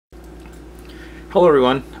Hello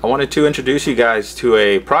everyone, I wanted to introduce you guys to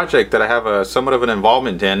a project that I have somewhat of an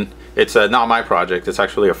involvement in. It's not my project, it's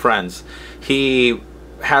actually a friend's. He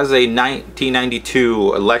has a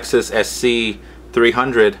 1992 Lexus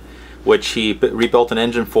SC300 which he rebuilt an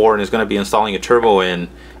engine for and is going to be installing a turbo in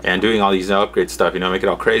and doing all these upgrade stuff, you know, make it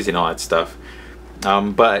all crazy and all that stuff.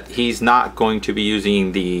 But he's not going to be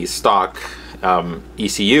using the stock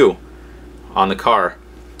ECU on the car,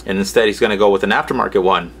 and instead he's going to go with an aftermarket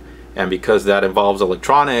one. And because that involves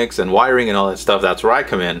electronics and wiring and all that stuff, that's where I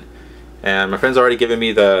come in. And my friend's already given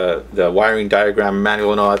me the wiring diagram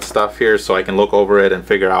manual and all that stuff here, so I can look over it and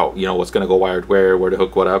figure out, you know, what's going to go wired where to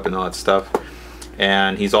hook what up and all that stuff.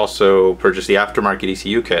 And he's also purchased the aftermarket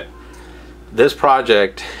ECU kit. This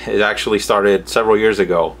project is actually started several years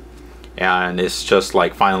ago, and it's just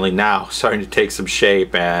like finally now starting to take some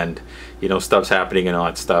shape, and you know, stuff's happening and all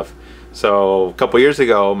that stuff. So a couple years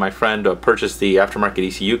ago, my friend purchased the aftermarket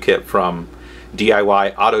ECU kit from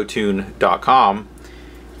DIYAutotune.com,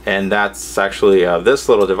 and that's actually this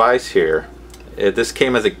little device here. This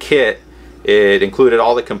came as a kit. It included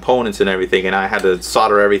all the components and everything, and I had to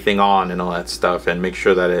solder everything on and all that stuff and make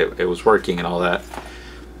sure that it was working and all that.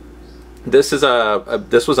 This was a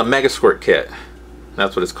MegaSquirt kit.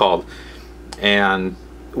 That's what it's called. And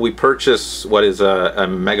we purchased what is a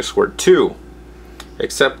MegaSquirt 2.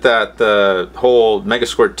 Except that the whole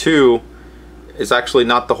MegaSquirt 2 is actually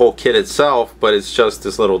not the whole kit itself, but it's just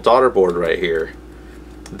this little daughter board right here.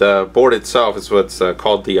 The board itself is what's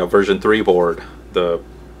called the version 3 board, the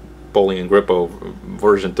Bowling & Grippo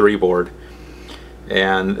version 3 board.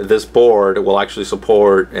 And this board will actually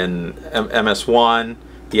support an MS1,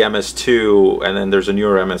 the MS2, and then there's a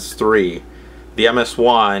newer MS3. The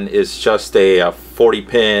MS1 is just a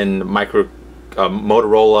 40-pin micro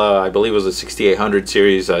Motorola, I believe it was a 6800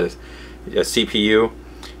 series a CPU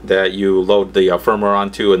that you load the firmware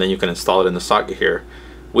onto, and then you can install it in the socket here.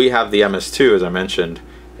 We have the MS2, as I mentioned,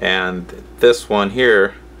 and this one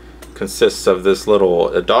here consists of this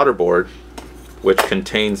little daughter board, which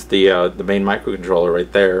contains the main microcontroller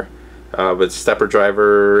right there, with stepper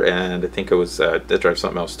driver, and I think it was that drives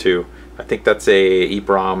something else too. I think that's a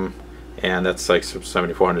EEPROM, and that's like some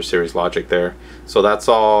 7400 series logic there. So that's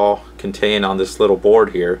all contained on this little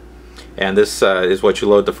board here, and this is what you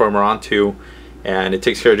load the firmware onto, and it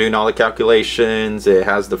takes care of doing all the calculations. It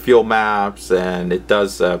has the fuel maps, and it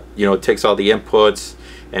does you know, it takes all the inputs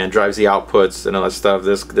and drives the outputs and all that stuff.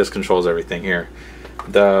 This controls everything here.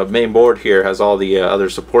 The main board here has all the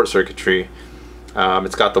other support circuitry.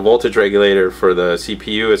 It's got the voltage regulator for the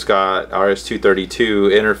CPU. It's got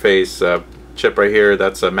RS-232 interface chip right here.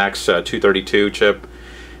 That's a Max 232 chip.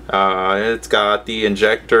 It's got the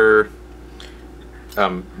injector,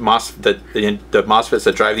 the MOSFETs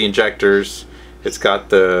that drive the injectors. It's got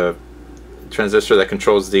the transistor that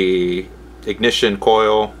controls the ignition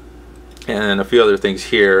coil, and a few other things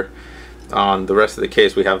here. On the rest of the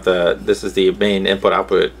case, we have this is the main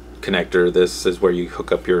input-output connector. This is where you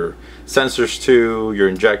hook up your sensors to, your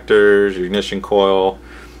injectors, your ignition coil,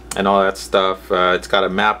 and all that stuff. It's got a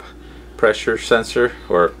map pressure sensor,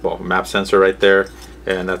 or well, map sensor right there,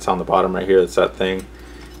 and that's on the bottom right here. That's that thing.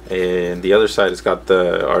 And the other side, it's got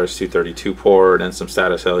the RS-232 port and some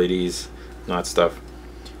status LEDs and all that stuff.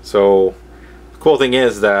 So the cool thing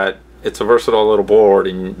is that it's a versatile little board,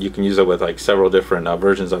 and you can use it with like several different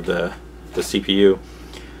versions of the CPU.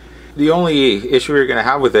 The only issue you're going to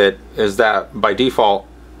have with it is that by default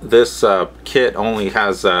this kit only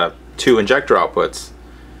has 2 injector outputs,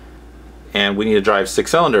 and we need to drive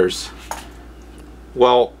 6 cylinders.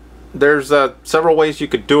 Well, there's several ways you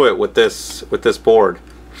could do it with this board,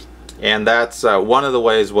 and that's one of the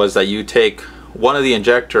ways was that you take one of the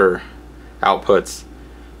injector outputs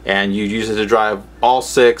and you use it to drive all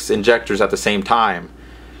 6 injectors at the same time.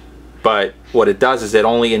 But what it does is it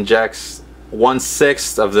only injects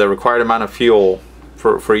 1/6 of the required amount of fuel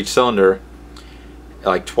for each cylinder,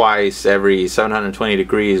 like twice every 720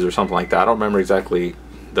 degrees or something like that. I don't remember exactly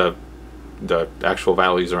the actual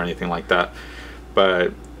values or anything like that,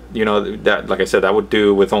 but you know, that, like I said, that would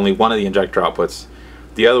do with only one of the injector outputs.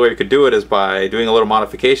 The other way we could do it is by doing a little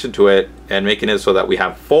modification to it and making it so that we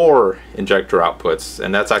have 4 injector outputs,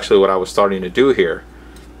 and that's actually what I was starting to do here.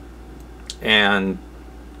 And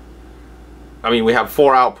I mean, we have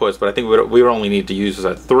 4 outputs, but I think we would only need to use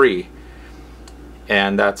 3,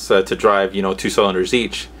 and that's to drive, you know, 2 cylinders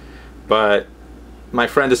each. But my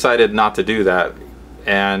friend decided not to do that,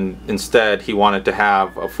 and instead he wanted to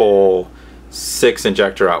have a full 6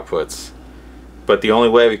 injector outputs. But the only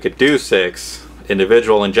way we could do 6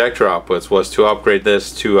 individual injector outputs was to upgrade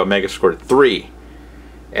this to a MegaSquirt 3,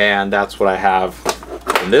 and that's what I have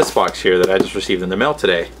in this box here that I just received in the mail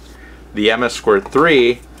today. the MegaSquirt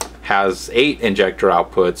 3 has 8 injector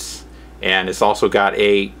outputs, and it's also got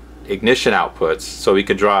 8 ignition outputs, so we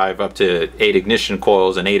could drive up to 8 ignition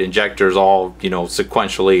coils and 8 injectors, all, you know,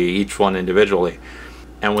 sequentially, each one individually.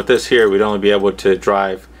 And with this here, we'd only be able to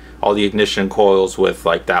drive all the ignition coils with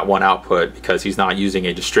like that one output, because he's not using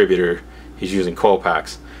a distributor, he's using coil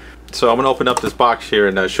packs. So I'm going to open up this box here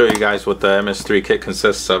and show you guys what the MS3 kit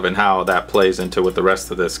consists of and how that plays into with the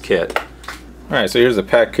rest of this kit. Alright, so here's the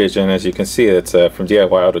package, and as you can see, it's from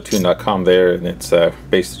DIYAutotune.com there, and it's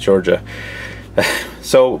based in Georgia.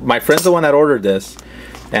 So my friend's the one that ordered this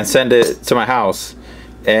and sent it to my house,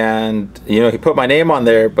 and you know, he put my name on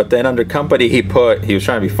there, but then under company he was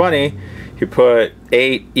trying to be funny, he put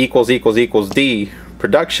 8 = D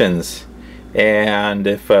Productions. And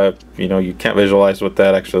if you know, you can't visualize what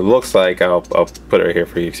that actually looks like, I'll put it right here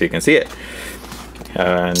for you so you can see it.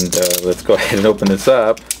 And let's go ahead and open this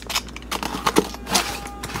up.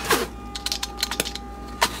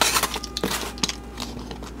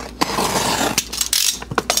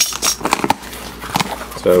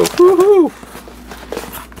 So, woohoo!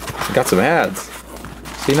 Got some ads.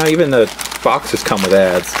 See, not even the boxes come with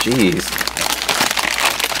ads. Jeez.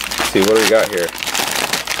 Let's see, what do we got here?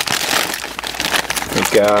 We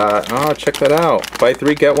got, oh, check that out. Buy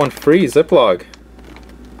 3 get 1 free Ziploc.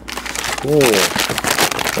 Cool.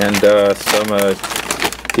 And some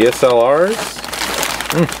DSLRs.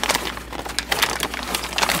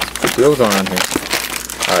 Good deals going on here.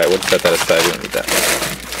 Alright, we'll set that aside. We don't need that.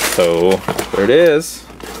 So, there it is.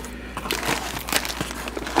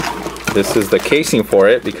 This is the casing for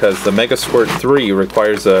it, because the MegaSquirt 3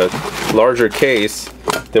 requires a larger case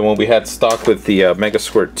than what we had stock with the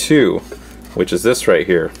MegaSquirt 2, which is this right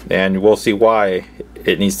here. And we'll see why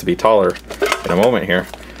it needs to be taller in a moment here.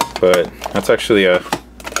 But that's actually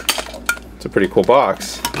it's a pretty cool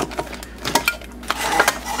box.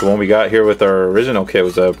 The one we got here with our original kit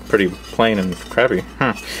was pretty plain and crappy.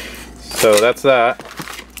 So that's that.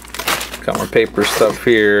 Got more paper stuff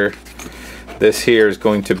here. This here is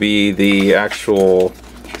going to be the actual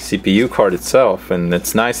CPU card itself, and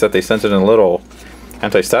it's nice that they sent it in a little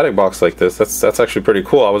anti-static box like this. That's actually pretty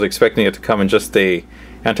cool. I was expecting it to come in just a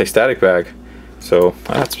anti-static bag, so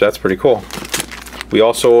that's pretty cool. We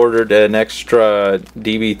also ordered an extra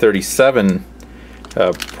DB37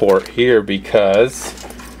 port here, because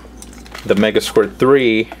the MegaSquirt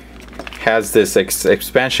 3 has this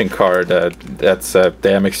expansion card, that's the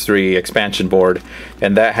MX3 expansion board,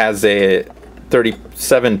 and that has a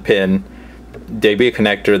 37 pin TWB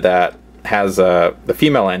connector that has the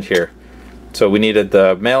female end here. So we needed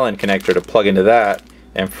the male end connector to plug into that,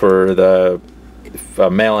 and for the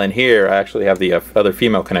male end here, I actually have the other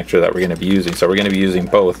female connector that we're going to be using. So we're going to be using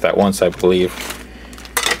both at once, I believe.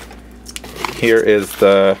 Here is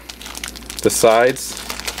the sides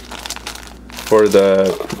for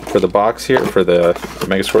the box here, for the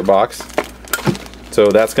MegaSquirt box. So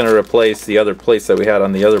that's going to replace the other plates that we had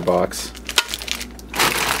on the other box.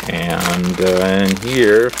 And in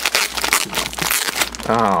here,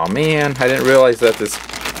 oh man, I didn't realize that this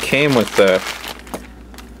came with the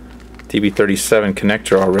DB37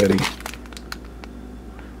 connector already.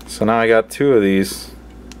 So now I got 2 of these.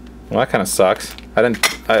 Well, that kind of sucks. I didn't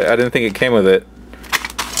think it came with it.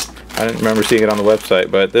 I didn't remember seeing it on the website,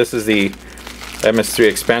 but this is the MS3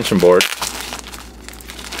 expansion board.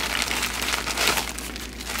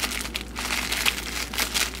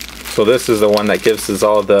 So this is the one that gives us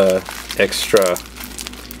all the extra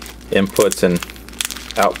inputs and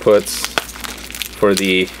outputs for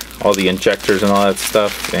all the injectors and all that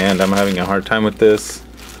stuff, and I'm having a hard time with this.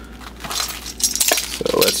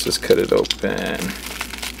 So let's just cut it open.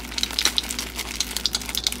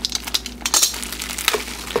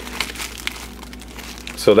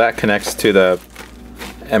 So that connects to the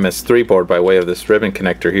MS3 board by way of this ribbon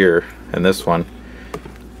connector here and this one.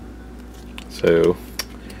 So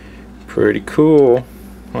pretty cool.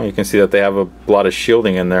 Well, you can see that they have a lot of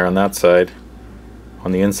shielding in there on that side,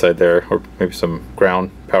 on the inside there, or maybe some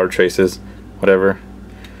ground power traces, whatever.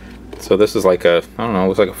 So this is like a, I don't know,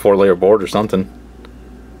 looks like a 4-layer board or something.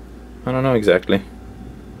 I don't know exactly.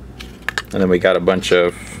 And then we got a bunch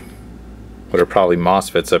of what are probably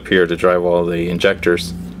MOSFETs up here to drive all the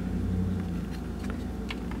injectors.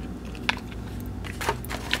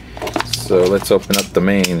 So let's open up the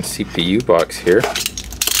main CPU box here.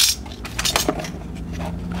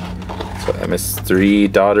 So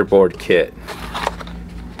MS3 daughter board kit.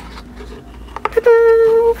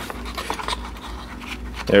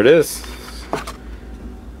 There it is.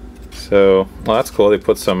 So, well, that's cool. They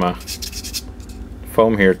put some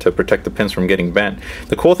foam here to protect the pins from getting bent.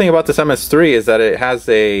 The cool thing about this MS3 is that it has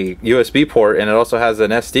a USB port and it also has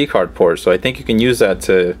an SD card port, so I think you can use that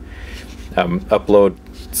to upload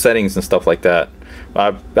settings and stuff like that.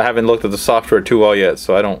 I haven't looked at the software too well yet,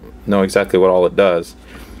 so I don't know exactly what all it does.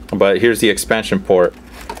 But here's the expansion port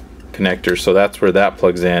connector, so that's where that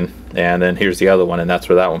plugs in, and then here's the other one, and that's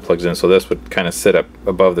where that one plugs in. So this would kind of sit up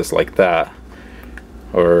above this like that,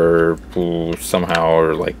 or somehow,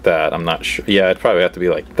 or like that. I'm not sure. Yeah, it'd probably have to be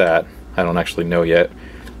like that. I don't actually know yet.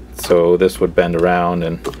 So this would bend around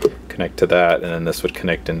and connect to that, and then this would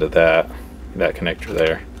connect into that connector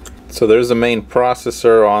there. So there's the main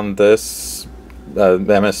processor on this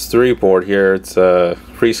MS3 board here. It's a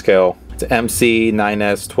Freescale. It's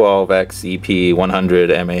MC9S12X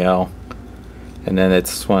EP100 MAL. And then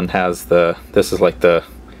this one has this is like I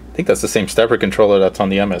think that's the same stepper controller that's on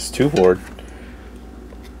the MS2 board.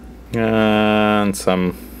 And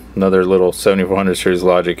another little 7400 series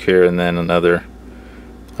logic here, and then another,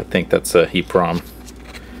 I think that's a EEPROM.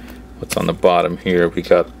 What's on the bottom here? We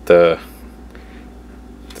got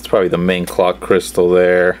it's probably the main clock crystal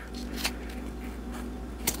there.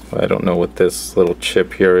 I don't know what this little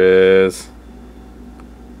chip here is.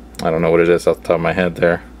 I don't know what it is off the top of my head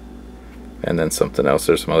there. And then something else.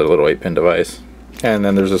 There's some other little 8-pin device. And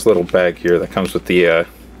then there's this little bag here that comes with the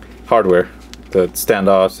hardware, the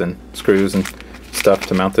standoffs and screws and stuff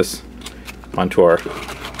to mount this onto our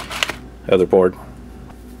other board.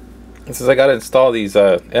 And since I got to install these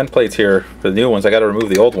end plates here for the new ones, I got to remove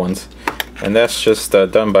the old ones. And that's just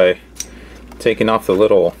done by taking off the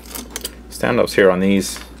little standoffs here on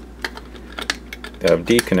these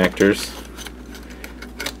D connectors.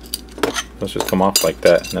 Those just come off like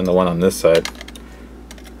that, and then the one on this side.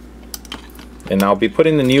 And I'll be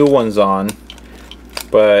putting the new ones on,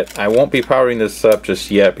 but I won't be powering this up just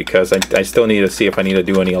yet because I still need to see if I need to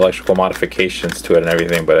do any electrical modifications to it and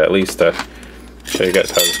everything, but at least show you guys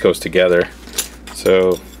how this goes together.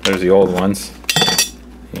 So there's the old ones,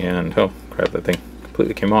 and oh crap, that thing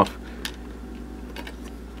completely came off.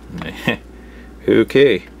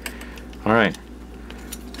 Okay, alright,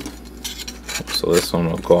 so this one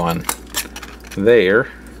will go on there.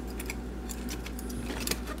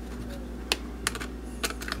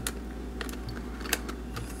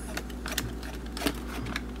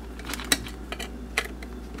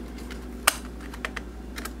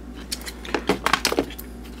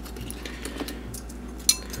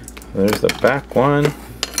 There's the back one.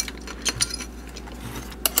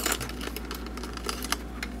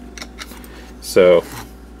 So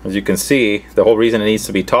as you can see, the whole reason it needs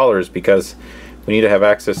to be taller is because we need to have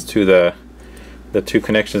access to the two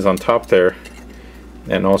connections on top there,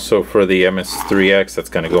 and also for the MS3X that's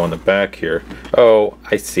going to go in the back here. Oh,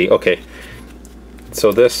 I see. Okay,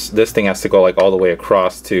 so this thing has to go like all the way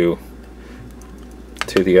across to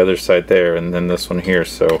the other side there, and then this one here,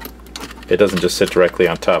 so it doesn't just sit directly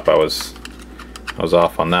on top. I was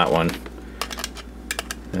off on that one,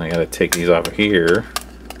 and I got to take these off of here.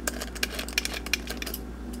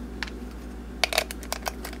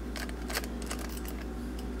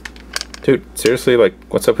 Dude, seriously, like,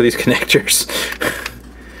 what's up with these connectors?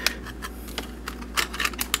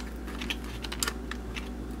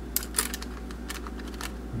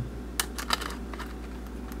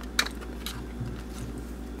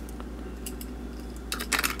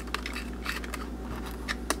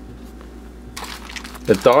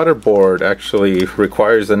 The daughter board actually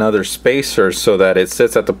requires another spacer so that it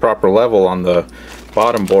sits at the proper level on the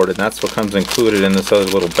bottom board, and that's what comes included in this other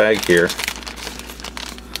little bag here.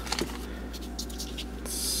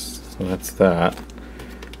 So that's that.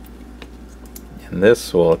 And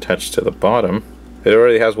this will attach to the bottom. It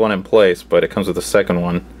already has one in place, but it comes with a second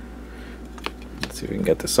one. Let's see if we can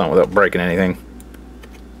get this on without breaking anything.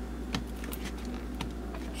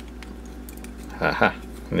 Haha,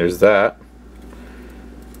 and there's that.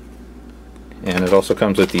 And it also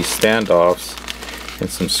comes with these standoffs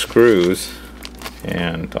and some screws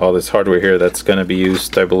and all this hardware here that's going to be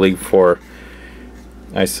used, I believe, for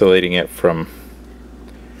isolating it from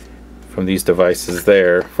these devices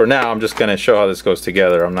there. For now, I'm just going to show how this goes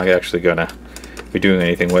together. I'm not actually going to be doing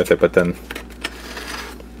anything with it, but then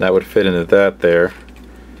that would fit into that there.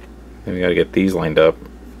 And we got to get these lined up,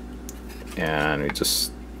 and we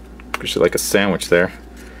just push it like a sandwich there.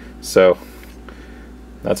 So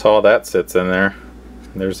that's all that sits in there.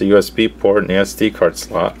 And there's the USB port and the SD card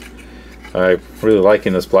slot. I'm really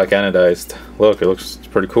liking this black anodized look. It looks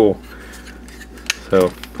pretty cool.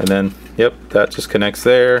 So, and then, yep, that just connects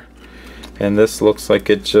there. And this looks like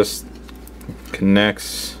it just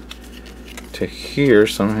connects to here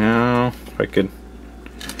somehow. If I could,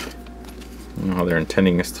 I don't know how they're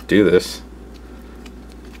intending us to do this.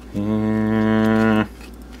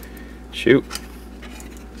 Shoot.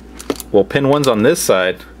 Well, pin 1's on this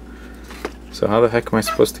side. So how the heck am I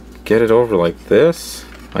supposed to get it over like this?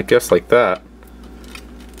 I guess like that.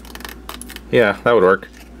 Yeah, that would work.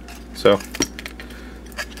 So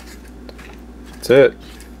that's it.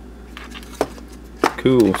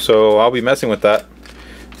 Cool. So I'll be messing with that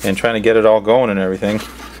and trying to get it all going and everything.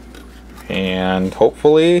 And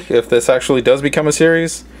hopefully, if this actually does become a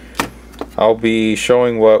series, I'll be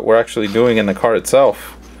showing what we're actually doing in the car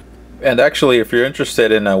itself. And actually, if you're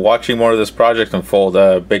interested in watching more of this project unfold,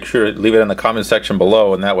 make sure to leave it in the comment section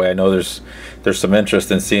below, and that way I know there's some interest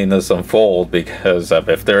in seeing this unfold, because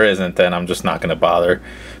if there isn't, then I'm just not going to bother.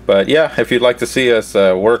 But yeah, if you'd like to see us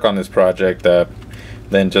work on this project,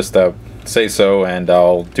 then just say so, and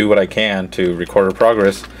I'll do what I can to record our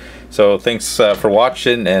progress. So thanks for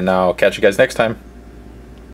watching, and I'll catch you guys next time.